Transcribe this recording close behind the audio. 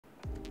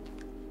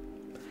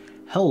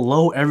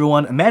Hello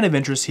everyone, a man of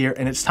interest here,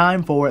 and it's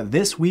time for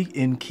This Week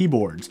in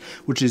Keyboards,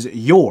 which is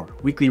your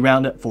weekly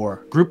roundup for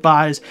group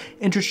buys,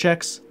 interest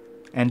checks,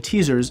 and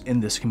teasers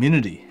in this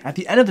community. At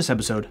the end of this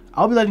episode,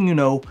 I'll be letting you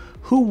know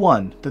who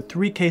won the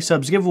 3K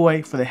subs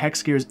giveaway for the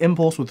Hex Gears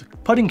Impulse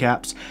with pudding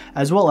caps,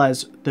 as well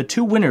as the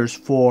two winners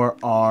for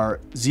our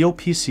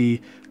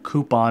ZealPC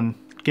coupon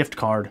gift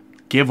card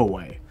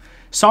giveaway.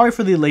 Sorry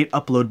for the late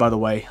upload, by the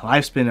way.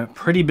 Life's been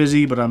pretty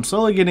busy, but I'm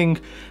slowly getting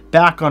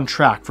back on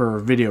track for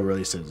video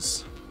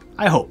releases.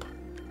 I hope.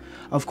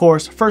 Of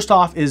course, first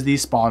off is the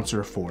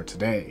sponsor for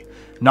today,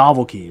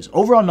 Novel Keys.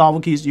 Over on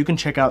Novel Keys, you can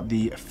check out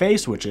the FEI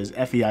switches,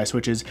 FEI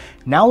switches,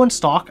 now in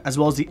stock, as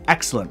well as the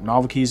excellent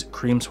Novel Keys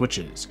cream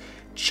switches.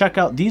 Check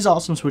out these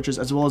awesome switches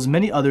as well as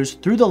many others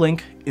through the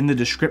link in the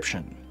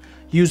description.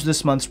 Use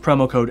this month's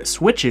promo code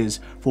SWITCHES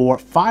for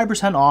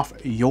 5% off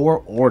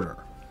your order.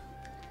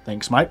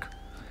 Thanks, Mike.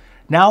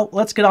 Now,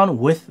 let's get on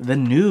with the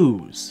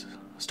news.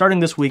 Starting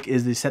this week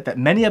is the set that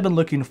many have been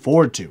looking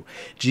forward to,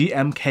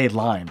 GMK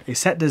Lime, a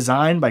set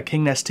designed by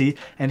King ST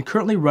and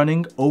currently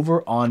running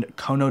over on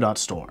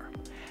Kono.store.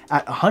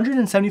 At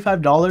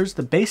 $175,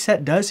 the base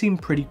set does seem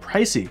pretty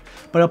pricey,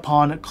 but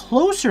upon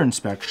closer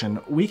inspection,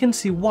 we can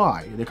see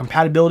why. The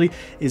compatibility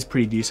is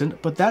pretty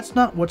decent, but that's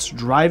not what's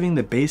driving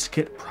the base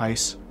kit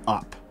price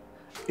up.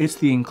 It's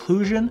the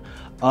inclusion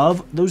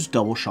of those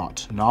double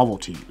shot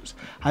novelties.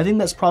 I think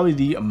that's probably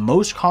the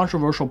most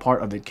controversial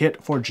part of the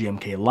kit for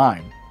GMK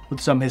Lime.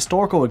 With some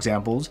historical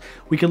examples,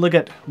 we could look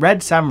at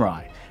Red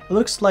Samurai. It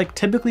looks like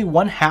typically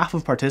one half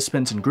of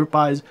participants in group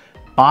buys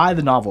buy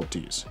the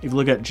novelties. If you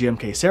look at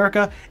GMK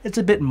Serica, it's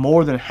a bit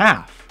more than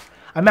half.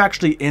 I'm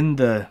actually in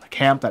the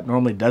camp that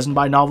normally doesn't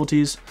buy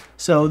novelties,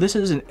 so this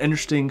is an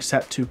interesting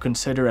set to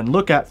consider and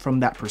look at from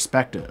that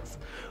perspective.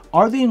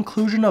 Are the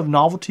inclusion of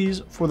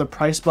novelties for the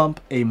price bump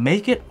a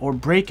make it or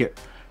break it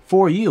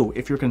for you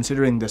if you're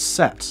considering this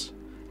set?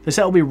 The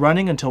set will be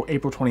running until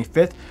April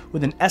 25th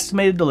with an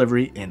estimated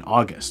delivery in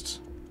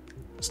August.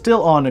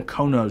 Still on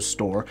Kono's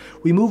store,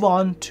 we move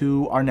on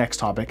to our next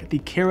topic, the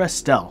Kira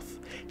Stealth.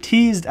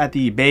 Teased at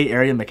the Bay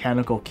Area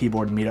Mechanical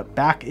Keyboard Meetup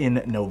back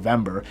in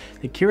November,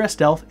 the Kira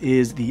Stealth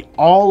is the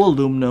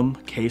all-aluminum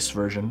case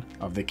version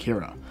of the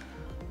Kira.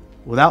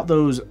 Without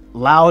those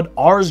loud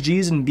R's,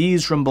 G's, and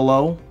B's from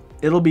below,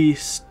 it'll be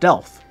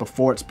stealth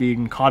before it's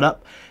being caught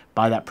up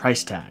by that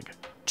price tag.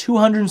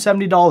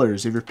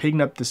 $270 if you're picking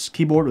up this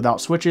keyboard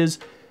without switches,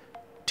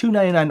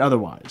 $299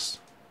 otherwise.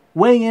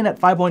 Weighing in at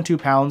 5.2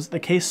 pounds, the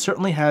case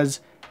certainly has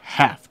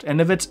heft,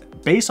 and if it's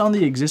based on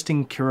the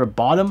existing Kira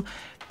bottom,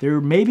 there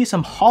may be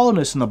some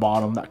hollowness in the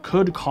bottom that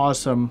could cause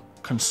some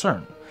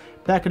concern.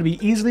 That could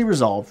be easily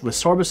resolved with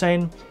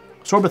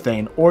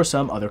sorbothane, or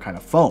some other kind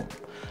of foam.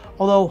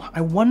 Although, I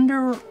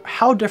wonder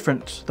how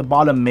different the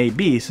bottom may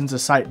be since the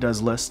site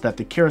does list that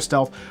the Kira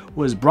Stealth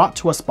was brought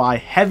to us by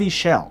Heavy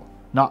Shell,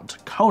 not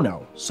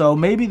Kono. So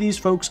maybe these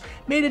folks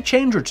made a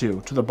change or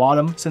two to the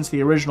bottom since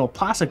the original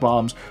plastic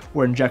bottoms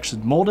were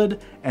injection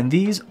molded and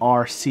these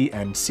are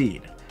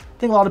CNC'd. I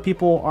think a lot of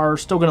people are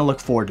still going to look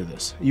forward to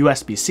this.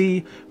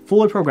 USB-C,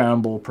 fully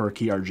programmable per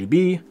key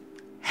RGB,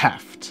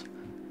 heft.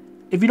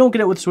 If you don't get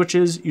it with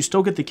switches, you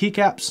still get the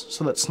keycaps,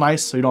 so that's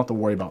nice, so you don't have to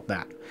worry about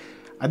that.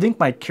 I think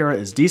my Kira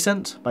is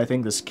decent, but I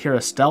think this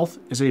Kira Stealth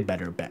is a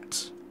better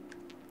bet.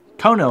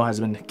 Kono has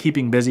been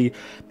keeping busy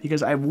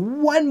because I have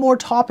one more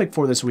topic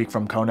for this week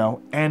from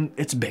Kono, and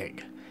it's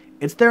big.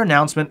 It's their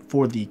announcement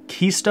for the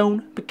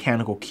Keystone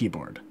mechanical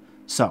keyboard.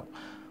 So,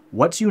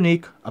 what's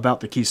unique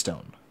about the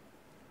Keystone?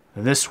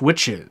 The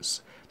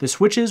switches. The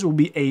switches will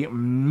be a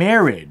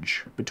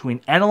marriage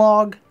between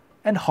analog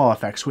and Hall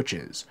effect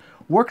switches.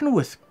 Working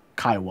with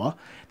Kaiwa,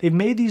 they've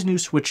made these new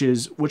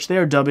switches, which they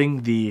are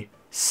dubbing the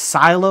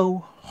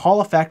Silo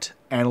Hall effect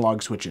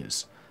analog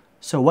switches.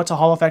 So what's a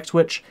Hall effect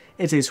switch?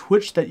 It's a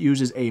switch that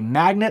uses a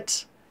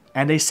magnet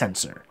and a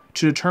sensor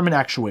to determine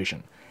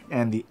actuation.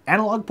 And the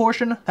analog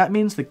portion, that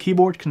means the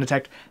keyboard can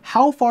detect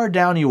how far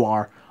down you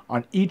are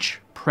on each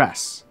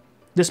press.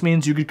 This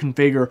means you could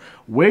configure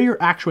where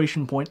your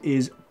actuation point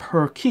is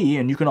per key,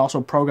 and you can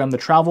also program the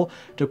travel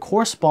to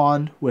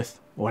correspond with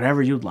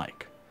whatever you'd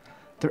like.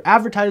 They're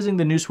advertising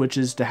the new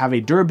switches to have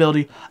a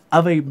durability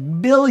of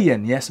 1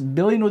 billion, yes,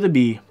 billion with a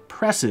B,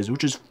 presses,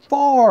 which is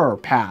far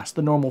past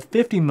the normal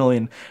 50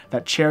 million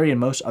that Cherry and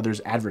most others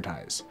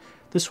advertise.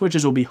 The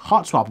switches will be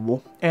hot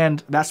swappable,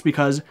 and that's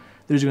because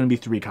there's going to be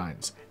 3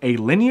 kinds: a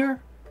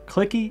linear,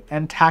 clicky,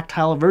 and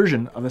tactile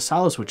version of the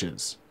Silo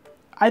switches.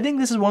 I think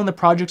this is one of the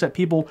projects that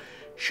people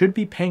should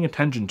be paying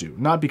attention to,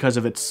 not because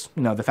of its,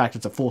 the fact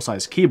it's a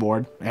full-size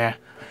keyboard,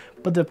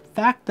 but the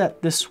fact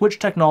that this switch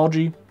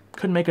technology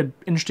could make an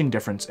interesting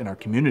difference in our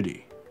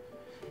community.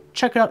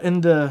 Check it out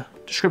in the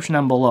description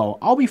down below.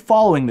 I'll be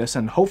following this,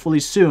 and hopefully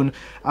soon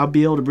I'll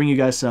be able to bring you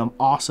guys some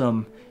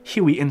awesome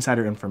Huey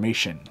insider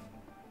information.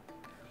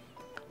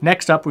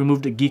 Next up, we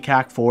move to Geek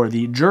Hack for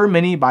the Jur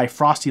Mini by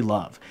Frosty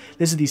Love.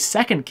 This is the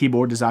second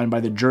keyboard designed by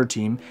the Jur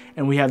team,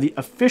 and we have the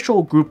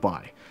official group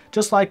buy.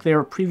 Just like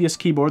their previous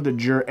keyboard, the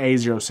Jur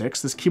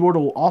A06, this keyboard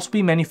will also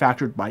be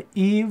manufactured by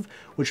Eve,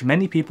 which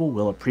many people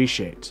will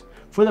appreciate.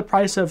 For the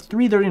price of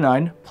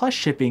 $339 plus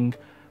shipping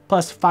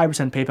plus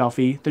 5% PayPal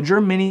fee, the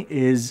Germ Mini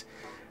is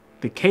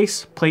the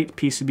case, plate,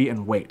 PCB,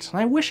 and weight.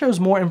 And I wish there was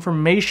more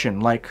information,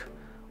 like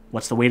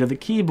what's the weight of the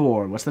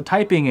keyboard, what's the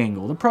typing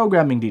angle, the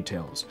programming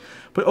details.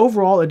 But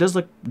overall, it does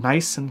look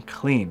nice and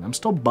clean. I'm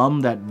still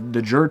bummed that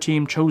the Jur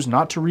team chose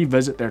not to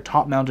revisit their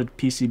top-mounted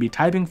PCB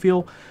typing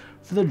feel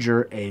for the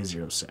Jur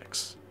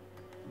A06.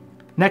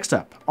 Next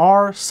up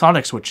are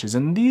Sonic switches,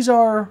 and these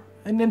are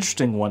an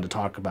interesting one to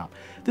talk about.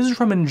 This is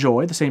from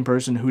Enjoy, the same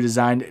person who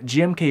designed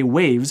GMK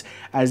Waves,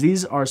 as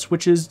these are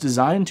switches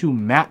designed to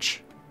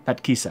match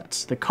that key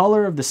sets. The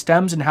color of the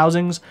stems and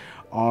housings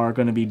are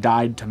going to be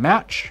dyed to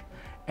match,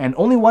 and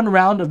only one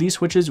round of these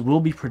switches will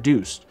be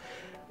produced.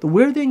 The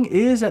weird thing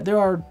is that there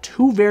are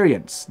two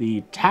variants,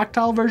 the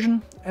tactile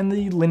version and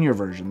the linear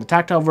version. The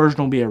tactile version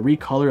will be a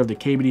recolor of the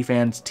KBD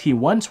Fans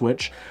T1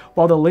 switch,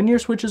 while the linear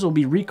switches will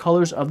be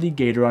recolors of the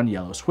Gatoron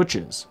yellow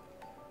switches.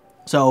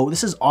 So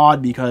this is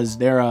odd because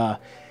they're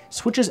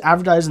switches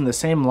advertised in the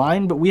same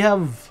line, but we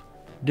have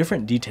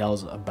different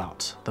details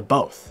about the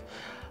both.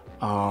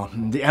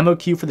 The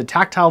MOQ for the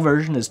tactile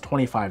version is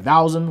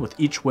 $25,000, with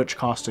each switch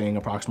costing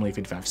approximately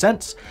 55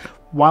 cents,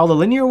 while the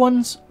linear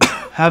ones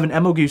have an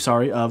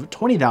MOQ, of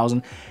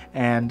 $20,000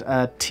 and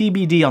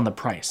TBD on the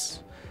price.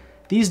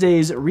 These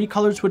days,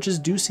 recolored switches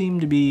do seem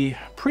to be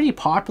pretty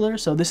popular,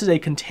 so this is a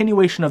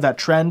continuation of that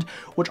trend,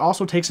 which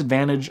also takes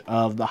advantage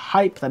of the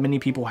hype that many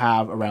people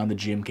have around the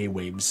GMK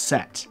Waves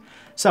set.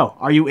 So,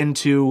 are you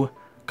into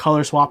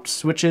color swapped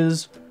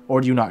switches,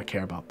 or do you not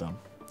care about them?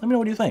 Let me know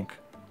what you think.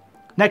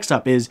 Next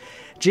up is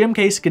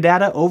GMK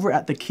Skiidata over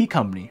at the Key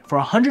Company. For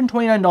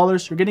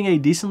 $129, you're getting a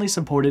decently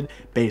supported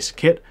base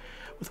kit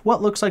with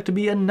what looks like to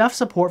be enough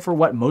support for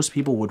what most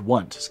people would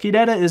want.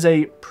 Skiidata is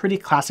a pretty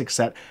classic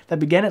set that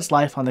began its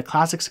life on the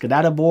classic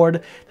Skiidata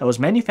board that was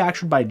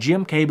manufactured by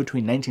GMK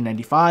between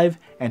 1995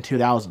 and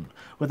 2000.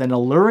 With an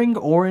alluring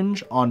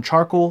orange on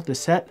charcoal, the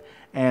set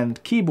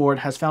and keyboard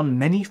has found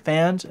many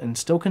fans and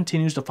still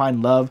continues to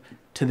find love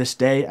to this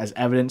day, as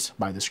evidenced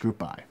by this group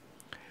buy.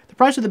 The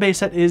price of the base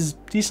set is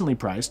decently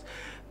priced,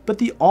 but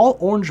the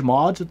all-orange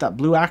mods with that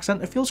blue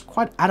accent, it feels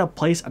quite out of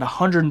place at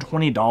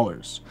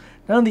 $120.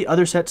 None of the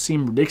other sets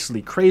seem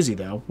ridiculously crazy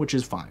though, which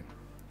is fine.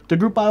 The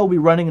group buy will be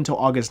running until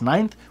August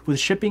 9th, with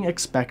shipping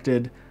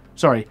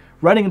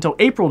running until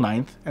April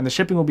 9th, and the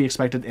shipping will be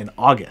expected in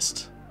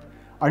August.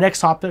 Our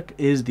next topic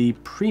is the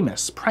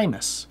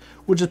Primus,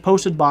 which is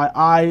posted by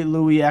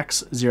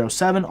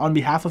iLouisX07 on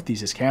behalf of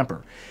Thesis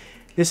Camper.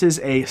 This is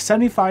a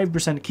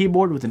 75%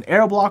 keyboard with an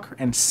arrow blocker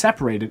and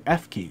separated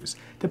F keys.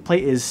 The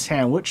plate is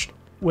sandwiched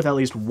with at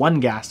least one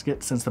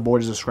gasket, since the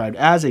board is described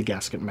as a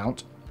gasket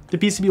mount. The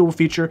PCB will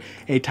feature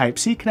a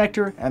Type-C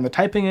connector, and the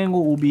typing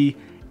angle will be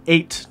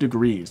 8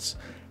 degrees.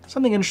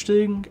 Something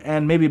interesting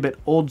and maybe a bit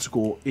old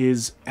school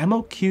is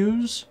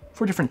MOQs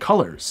for different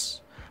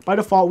colors. By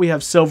default, we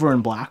have silver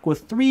and black,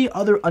 with 3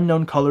 other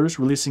unknown colors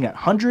releasing at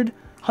 100,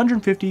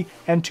 150,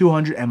 and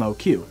 200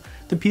 MOQ.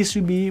 The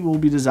PCB will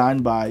be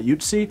designed by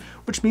Utsi,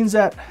 which means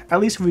that, at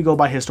least if we go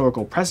by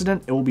historical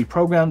precedent, it will be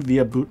programmed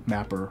via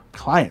bootmapper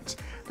clients.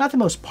 Not the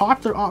most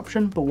popular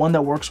option, but one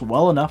that works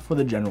well enough for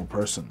the general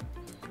person.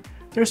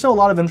 There's still a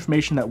lot of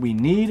information that we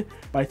need,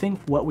 but I think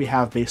what we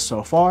have based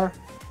so far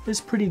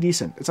is pretty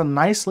decent. It's a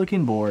nice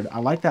looking board. I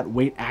like that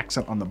weight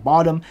accent on the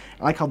bottom.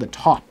 I like how the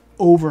top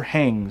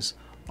overhangs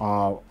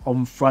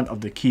on front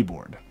of the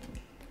keyboard,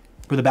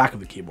 or the back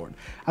of the keyboard.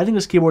 I think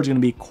this keyboard is going to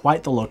be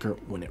quite the looker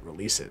when it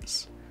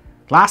releases.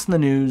 Last in the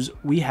news,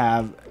 we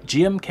have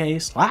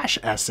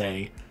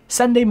GMK/SA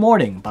Sunday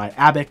Morning by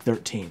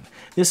Abec13.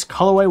 This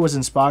colorway was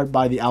inspired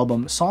by the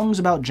album Songs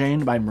About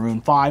Jane by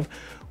Maroon 5,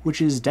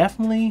 which is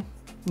definitely,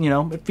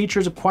 it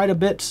features quite a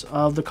bit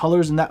of the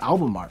colors in that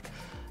album art.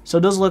 So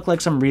it does look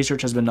like some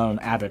research has been done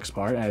on Abec's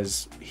part,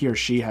 as he or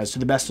she has, to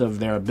the best of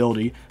their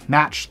ability,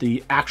 matched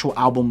the actual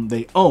album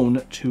they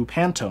own to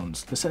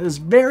Pantone's. This is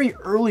very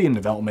early in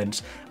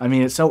development. I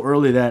mean, it's so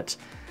early that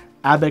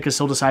Abec is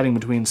still deciding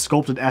between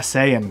sculpted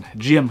SA and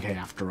GMK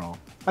after all.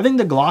 I think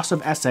the gloss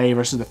of SA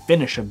versus the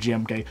finish of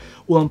GMK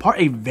will impart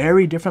a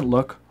very different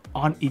look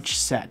on each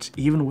set,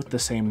 even with the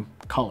same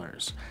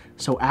colors.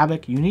 So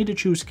Abec, you need to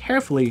choose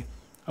carefully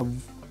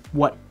of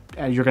what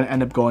you're going to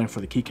end up going for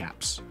the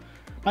keycaps.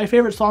 My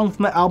favorite song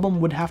from the album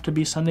would have to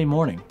be Sunday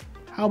Morning.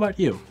 How about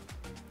you?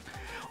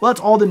 Well,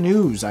 that's all the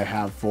news I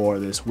have for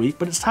this week,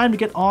 but it's time to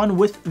get on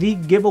with the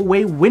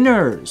giveaway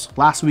winners.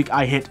 Last week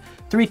I hit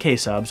 3K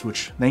subs,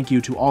 which thank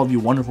you to all of you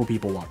wonderful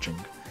people watching.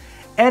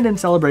 And in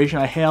celebration,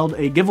 I held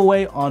a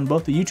giveaway on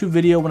both the YouTube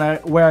video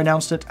where I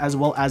announced it, as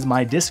well as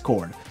my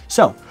Discord.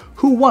 So,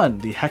 who won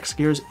the Hex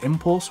Gears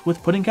Impulse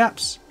with pudding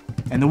caps?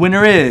 And the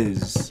winner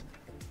is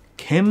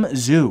Kim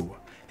Zhu.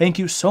 Thank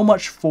you so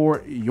much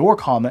for your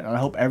comment, and I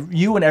hope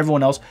you and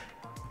everyone else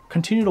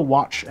continue to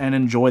watch and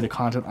enjoy the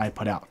content I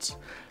put out.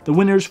 The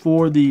winners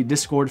for the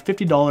Discord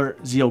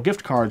 $50 Zeal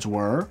gift cards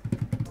were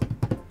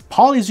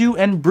Polyzoo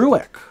and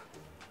Bruick.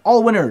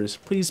 All winners,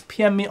 please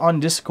PM me on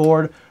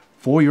Discord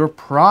for your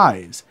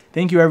prize.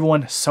 Thank you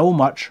everyone so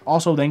much.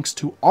 Also, thanks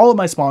to all of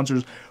my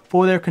sponsors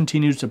for their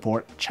continued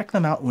support. Check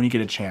them out when you get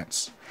a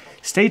chance.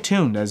 Stay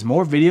tuned as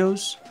more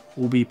videos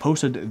will be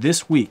posted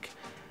this week,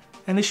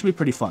 and they should be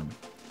pretty fun.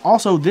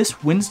 Also,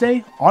 this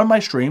Wednesday on my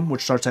stream,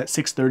 which starts at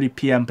 6:30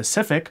 p.m.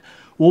 Pacific,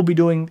 we'll be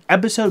doing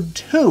episode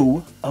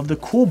 2 of the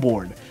Cool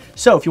Board.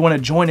 So if you want to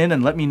join in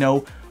and let me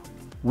know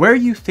where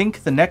you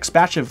think the next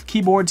batch of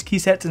keyboards,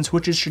 keysets, and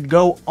switches should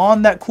go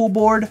on that Cool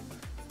Board,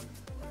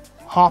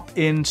 hop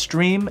in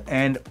stream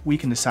and we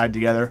can decide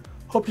together.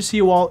 Hope to see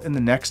you all in the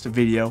next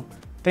video.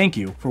 Thank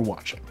you for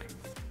watching.